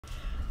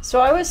So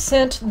I was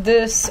sent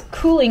this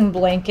cooling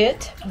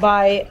blanket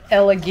by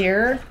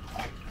Elegear.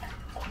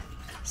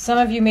 Some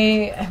of you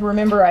may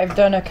remember I've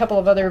done a couple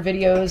of other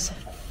videos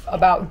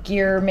about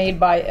gear made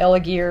by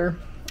Elegear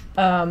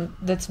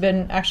that's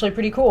been actually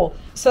pretty cool.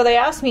 So they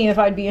asked me if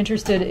I'd be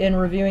interested in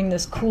reviewing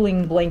this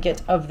cooling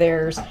blanket of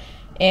theirs,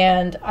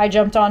 and I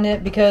jumped on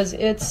it because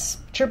it's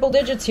triple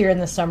digits here in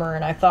the summer,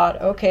 and I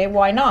thought, okay,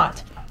 why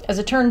not? As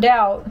it turned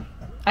out,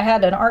 I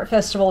had an art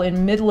festival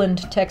in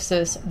Midland,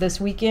 Texas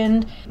this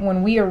weekend.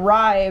 When we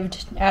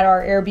arrived at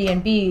our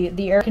Airbnb,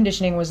 the air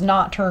conditioning was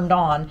not turned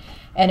on,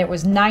 and it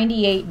was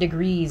 98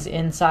 degrees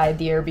inside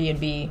the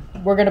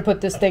Airbnb. We're gonna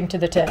put this thing to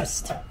the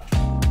test.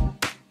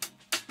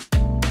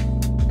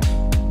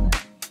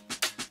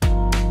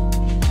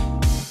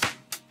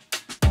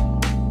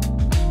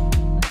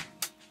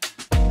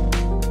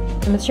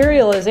 The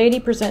material is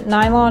 80%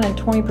 nylon and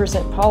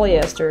 20%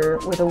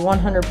 polyester with a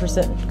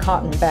 100%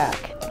 cotton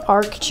back.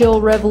 Arc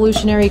Chill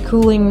Revolutionary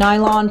Cooling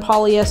Nylon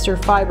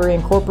Polyester Fiber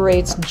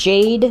incorporates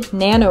jade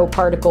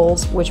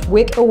nanoparticles which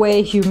wick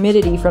away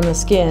humidity from the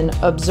skin,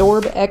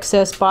 absorb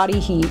excess body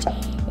heat,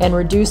 and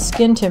reduce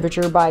skin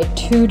temperature by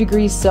 2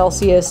 degrees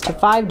Celsius to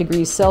 5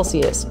 degrees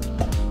Celsius,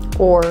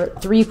 or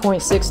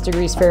 3.6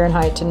 degrees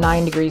Fahrenheit to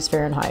 9 degrees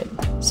Fahrenheit.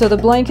 So the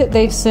blanket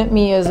they've sent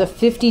me is a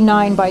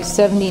 59 by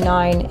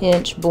 79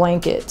 inch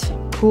blanket.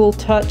 Cool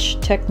Touch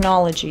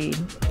technology.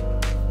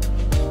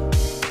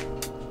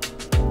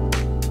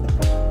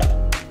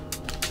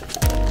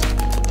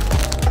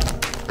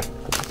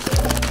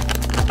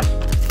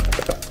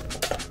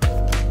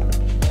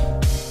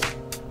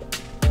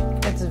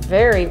 It's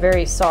very,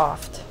 very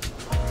soft.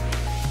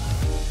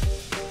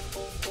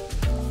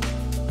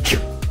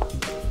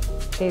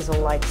 Hazel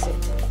likes it.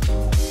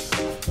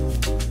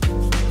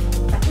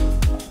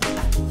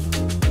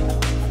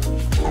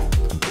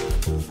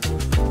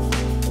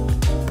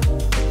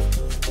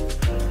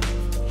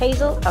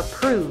 Hazel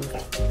approved.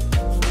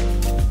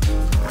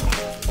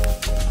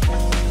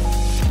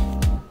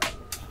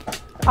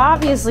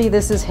 Obviously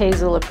this is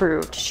Hazel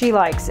approved. She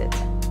likes it.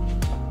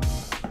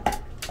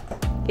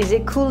 Is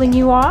it cooling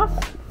you off?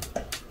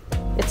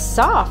 It's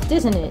soft,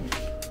 isn't it?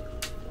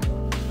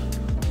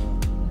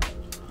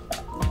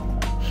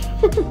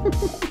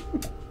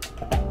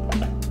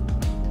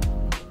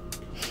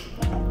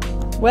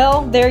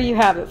 Well, there you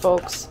have it,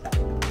 folks.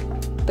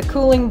 The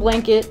cooling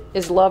blanket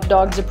is Love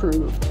Dogs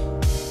approved.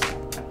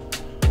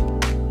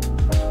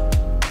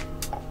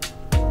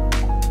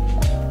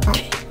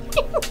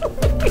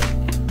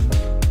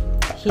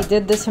 He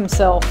did this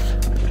himself.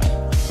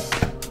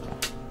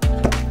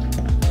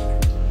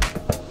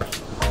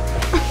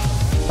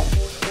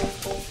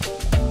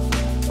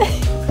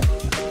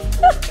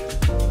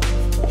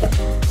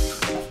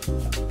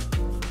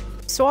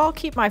 So I'll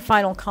keep my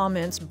final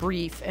comments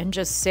brief and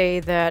just say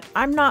that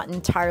I'm not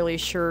entirely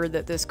sure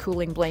that this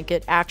cooling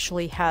blanket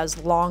actually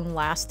has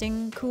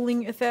long-lasting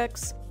cooling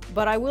effects,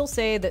 but I will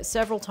say that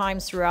several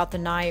times throughout the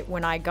night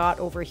when I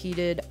got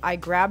overheated, I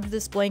grabbed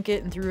this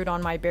blanket and threw it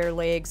on my bare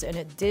legs, and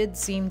it did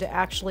seem to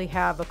actually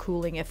have a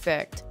cooling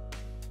effect.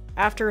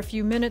 After a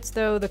few minutes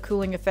though, the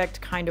cooling effect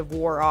kind of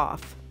wore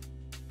off.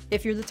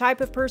 If you're the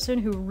type of person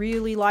who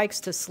really likes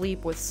to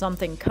sleep with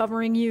something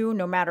covering you,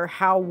 no matter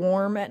how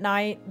warm at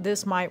night,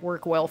 this might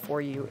work well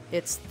for you.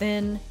 It's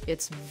thin,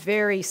 it's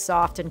very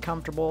soft and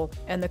comfortable,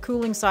 and the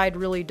cooling side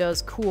really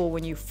does cool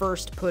when you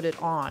first put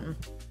it on.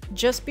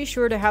 Just be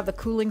sure to have the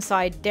cooling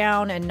side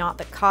down and not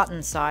the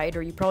cotton side,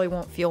 or you probably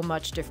won't feel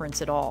much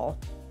difference at all.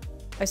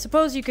 I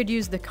suppose you could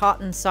use the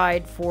cotton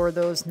side for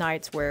those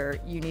nights where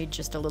you need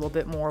just a little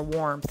bit more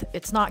warmth.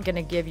 It's not going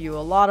to give you a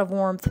lot of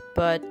warmth,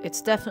 but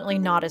it's definitely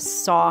not as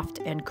soft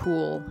and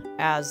cool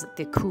as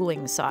the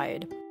cooling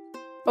side.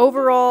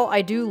 Overall,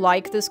 I do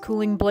like this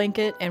cooling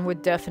blanket and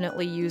would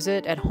definitely use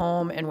it at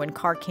home and when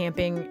car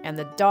camping, and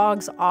the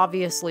dogs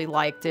obviously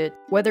liked it.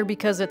 Whether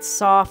because it's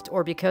soft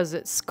or because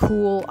it's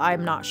cool,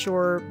 I'm not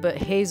sure, but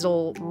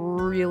Hazel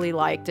really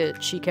liked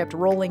it. She kept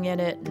rolling in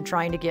it and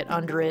trying to get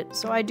under it,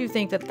 so I do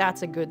think that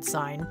that's a good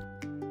sign.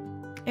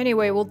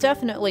 Anyway, we'll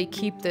definitely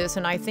keep this,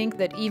 and I think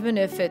that even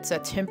if it's a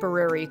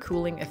temporary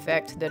cooling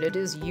effect, that it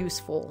is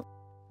useful.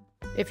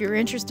 If you're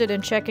interested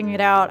in checking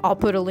it out, I'll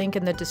put a link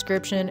in the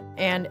description,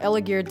 and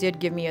Elegear did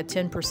give me a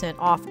 10%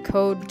 off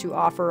code to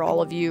offer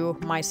all of you,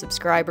 my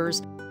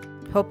subscribers.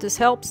 Hope this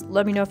helps.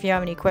 Let me know if you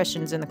have any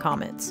questions in the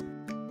comments.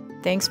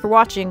 Thanks for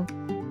watching.